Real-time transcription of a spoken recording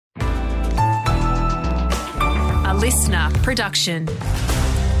listener production.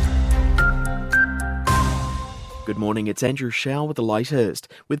 Good morning, it's Andrew Shaw with the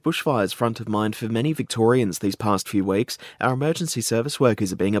latest. With bushfires front of mind for many Victorians these past few weeks, our emergency service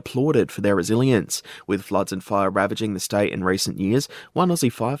workers are being applauded for their resilience. With floods and fire ravaging the state in recent years, one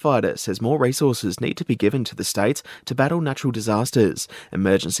Aussie firefighter says more resources need to be given to the states to battle natural disasters.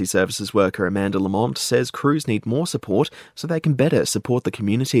 Emergency services worker Amanda Lamont says crews need more support so they can better support the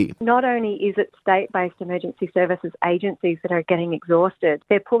community. Not only is it state-based emergency services agencies that are getting exhausted,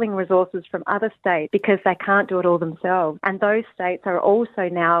 they're pulling resources from other states because they can't do it all themselves. And those states are also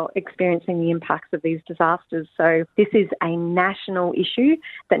now experiencing the impacts of these disasters. So this is a national issue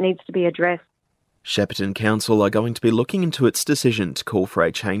that needs to be addressed. Shepparton Council are going to be looking into its decision to call for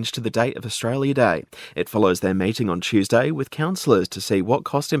a change to the date of Australia Day. It follows their meeting on Tuesday with councillors to see what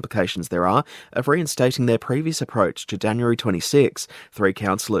cost implications there are of reinstating their previous approach to January 26. 3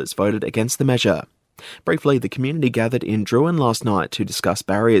 councillors voted against the measure. Briefly, the community gathered in Druin last night to discuss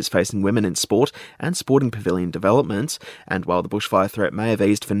barriers facing women in sport and sporting pavilion developments, and while the bushfire threat may have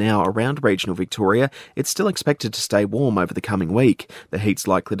eased for now around regional Victoria, it's still expected to stay warm over the coming week. The heat's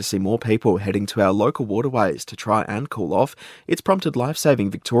likely to see more people heading to our local waterways to try and cool off. It's prompted Lifesaving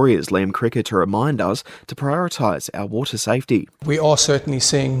Victoria's Liam Cricker to remind us to prioritise our water safety. We are certainly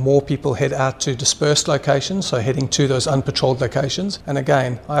seeing more people head out to dispersed locations, so heading to those unpatrolled locations. And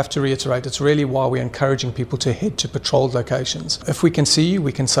again, I have to reiterate, it's really why we're encouraging people to head to patrolled locations. If we can see you,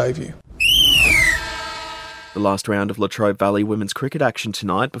 we can save you. The last round of Latrobe Valley women's cricket action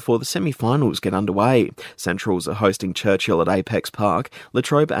tonight before the semi-finals get underway. Centrals are hosting Churchill at Apex Park.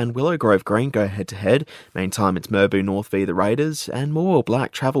 Latrobe and Willow Grove Green go head-to-head. Meantime, it's Merbau North v the Raiders, and Morwell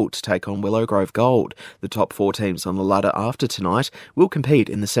Black travel to take on Willow Grove Gold. The top 4 teams on the ladder after tonight will compete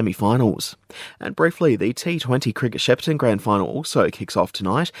in the semi-finals. And briefly, the T20 Cricket Shepparton Grand Final also kicks off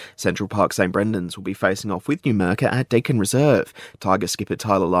tonight. Central Park St Brendan's will be facing off with Newmarket at Deakin Reserve. Tiger skipper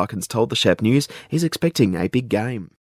Tyler Larkins told the Shep News he's expecting a big game.